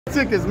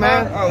Tickets,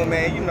 man. Oh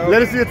man, you know.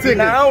 Let us see a ticket.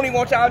 Now I don't even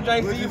want y'all to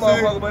drink these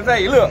motherfuckers, but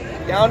hey, look,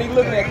 y'all don't even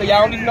look at that because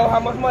y'all don't even know how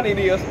much money it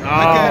is.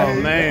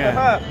 Oh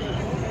man.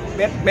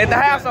 Bet the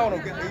house on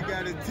him.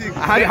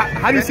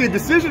 How do you see a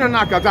decision or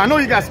knockout? I know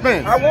you got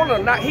Spence. I want to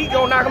knock. He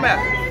gonna knock him out.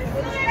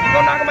 He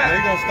gonna knock him out.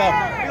 He gonna stop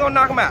him. He gonna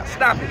knock him out.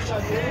 Stop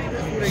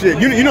it. Shit,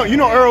 you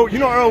know Errol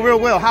real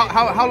well.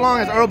 How long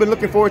has Errol been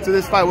looking forward to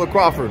this fight with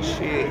Crawford?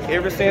 Shit,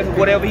 ever since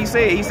whatever he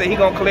said he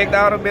gonna collect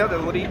all the belts.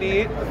 That's what he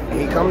did. And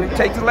he come to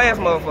take the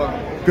last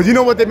motherfucker. Because you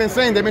know what they've been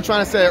saying? They've been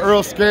trying to say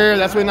Errol's scared.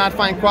 That's why he's not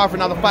fighting Crawford.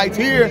 Now the fight's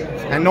here,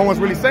 and no one's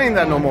really saying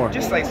that no more.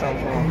 Just say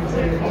something for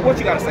him. What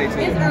you gotta say to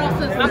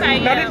him? Okay,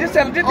 no, yeah. just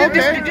tell him.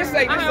 Just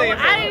say it.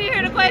 I didn't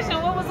hear the question.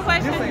 What was the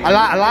question? A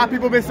lot of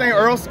people have been saying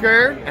Errol's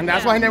scared, and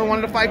that's why he never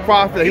wanted to fight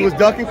Crawford. He was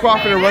ducking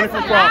Crawford and running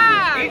from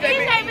Crawford.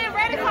 EJ been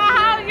ready for a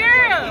whole year.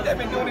 EJ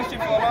been doing this shit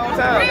for a long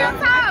time. Real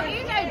talk.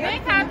 EJ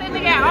been caught that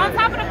nigga. On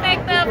top of the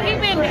fact that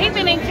he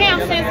been in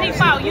camp since he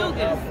fought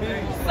Yugas.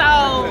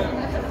 So,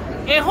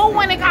 and who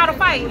went and caught a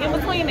fight in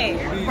between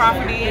that?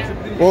 Crawford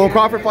did. Well,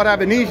 Crawford fought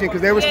Abenesian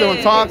because they were still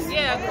in talks.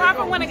 Yeah,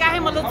 Crawford went and got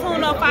him a little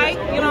tune-up fight.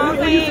 You know what I'm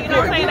saying? You know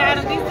what I'm saying? Out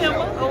of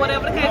December or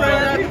whatever the case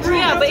was.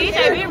 Yeah, but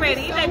EJ been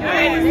ready. EJ been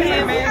ready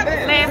since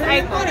last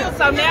April.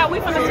 So now we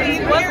finna see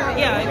we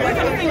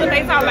finna see what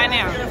they talk about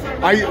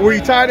now. Were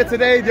you tired of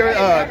today?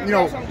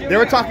 They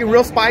were talking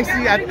real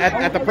spicy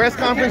at the press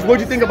conference.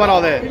 What'd you think about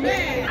all that?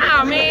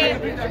 Oh man,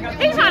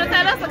 he's trying to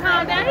tell us to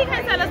calm down. He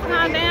can't tell us to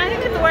calm down. He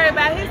needs to worry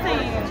about his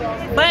team.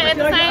 But at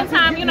the same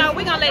time, you know,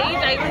 we gonna let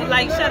EJ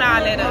like shut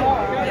all that up.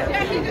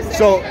 Yeah.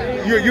 So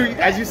you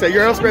as you say,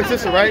 you're Errol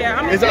Spence's sister, right?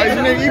 Yeah, Is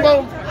your name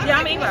Ebo? Yeah,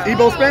 I'm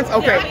Ebo. Ebo Spence?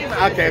 Okay.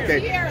 Yeah,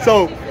 Okay.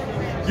 So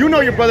you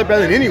know your brother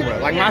better than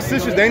anyone. Like my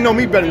sisters, they know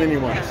me better than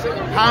anyone.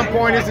 How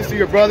important is this to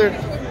your brother?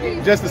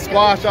 Just to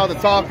squash all the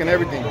talk and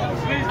everything.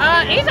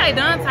 EJ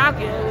done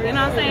talking. You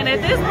know what I'm saying?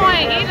 At this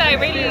point, EJ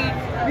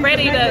really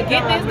ready to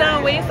get this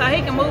done with so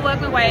he can move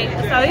up and weight.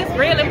 So it's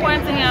real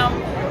important to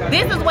him.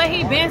 This is what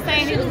he been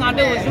saying he was gonna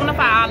do, is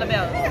unify all the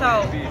belts.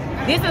 So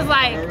this is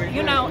like,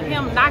 you know,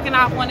 him knocking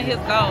off one of his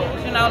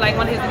goals, you know, like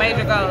one of his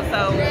major goals.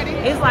 So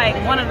it's like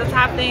one of the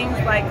top things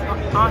like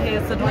on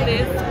his to do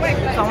this.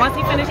 So once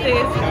he finished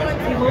this,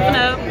 he's moving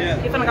up,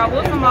 he's gonna go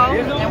whoop some more,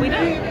 and we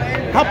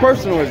done. How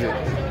personal is it?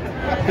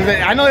 Because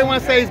I know they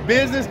want to say it's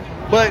business,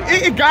 but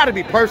it got to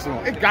be personal.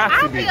 It got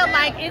to be. I feel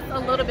like it's a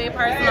little bit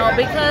personal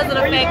because of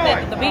the fact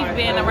that the beef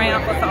been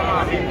around for so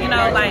long. You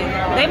know, like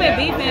they've been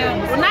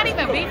beefing, well, not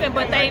even beefing,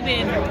 but they've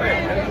been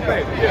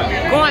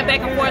going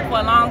back and forth for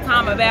a long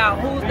time about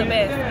who's the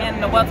best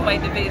in the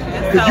welterweight division.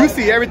 Because you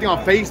see everything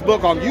on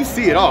Facebook, you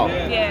see it all.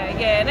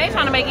 Yeah. They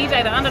trying to make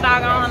EJ the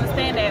underdog. I don't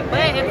understand that, but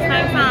at the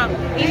same time,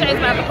 EJ's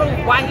about to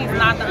prove why he's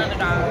not the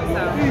underdog.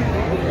 So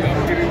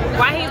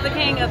why he's the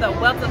king of the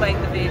welterweight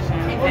division,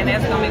 and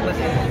that's gonna be what's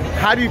happening.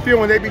 How do you feel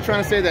when they be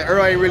trying to say that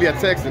Errol ain't really a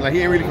Texan, like he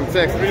ain't really from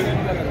Texas?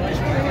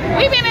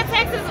 We've been in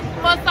Texas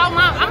for so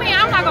long. I mean,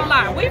 I'm not gonna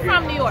lie, we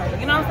from New York.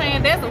 You know what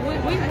I'm saying?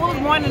 We was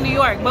born in New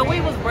York, but we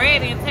was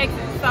bred in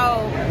Texas,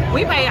 so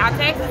we pay our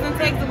taxes in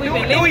Texas. We've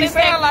been living in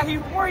Texas. Like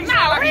where he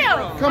not like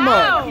real. Come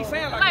on. He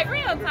sound like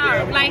real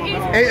talk. Like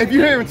he's. Hey, if you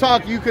hear him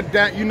talk, you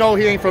know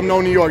he ain't from no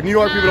New York. New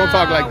York people don't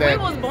talk like that.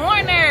 We was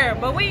born there,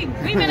 but we've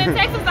been in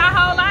Texas our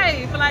whole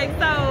life. Like,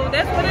 so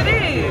that's what it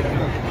is.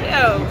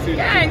 Yo,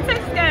 gang,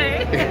 Texas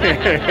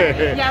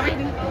gang. Y'all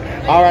ready?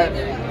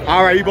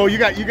 All right, Ebo, you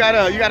got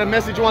a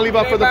message you want to leave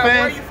out for the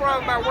fans? Where you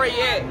from? About where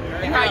you at?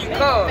 And how you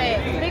come?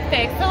 Big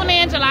facts. Tune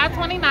in July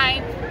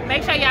 29th.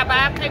 Make sure y'all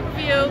buy a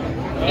pay-per-view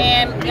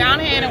and go on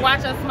ahead and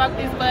watch us smoke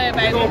this bud,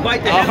 baby. Gonna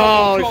bite the head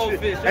off the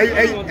trollfish.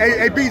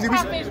 Hey, Beezy.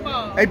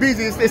 Hey,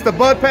 Beezy, it's the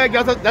bud pack.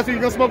 That's what you're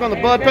gonna smoke on the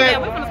bud pack? Yeah,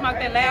 we're gonna smoke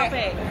that loud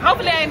pack.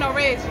 Hopefully, ain't no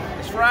red.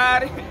 It's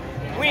Friday.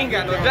 We ain't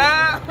got no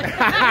job.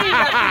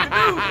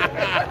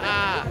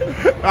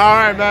 All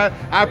right, man.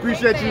 I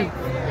appreciate you.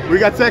 We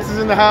got Texas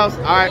in the house.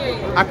 All right.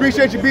 I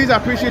appreciate you, Beezy. I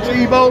appreciate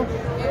you, Ebo.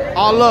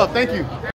 All love. Thank you.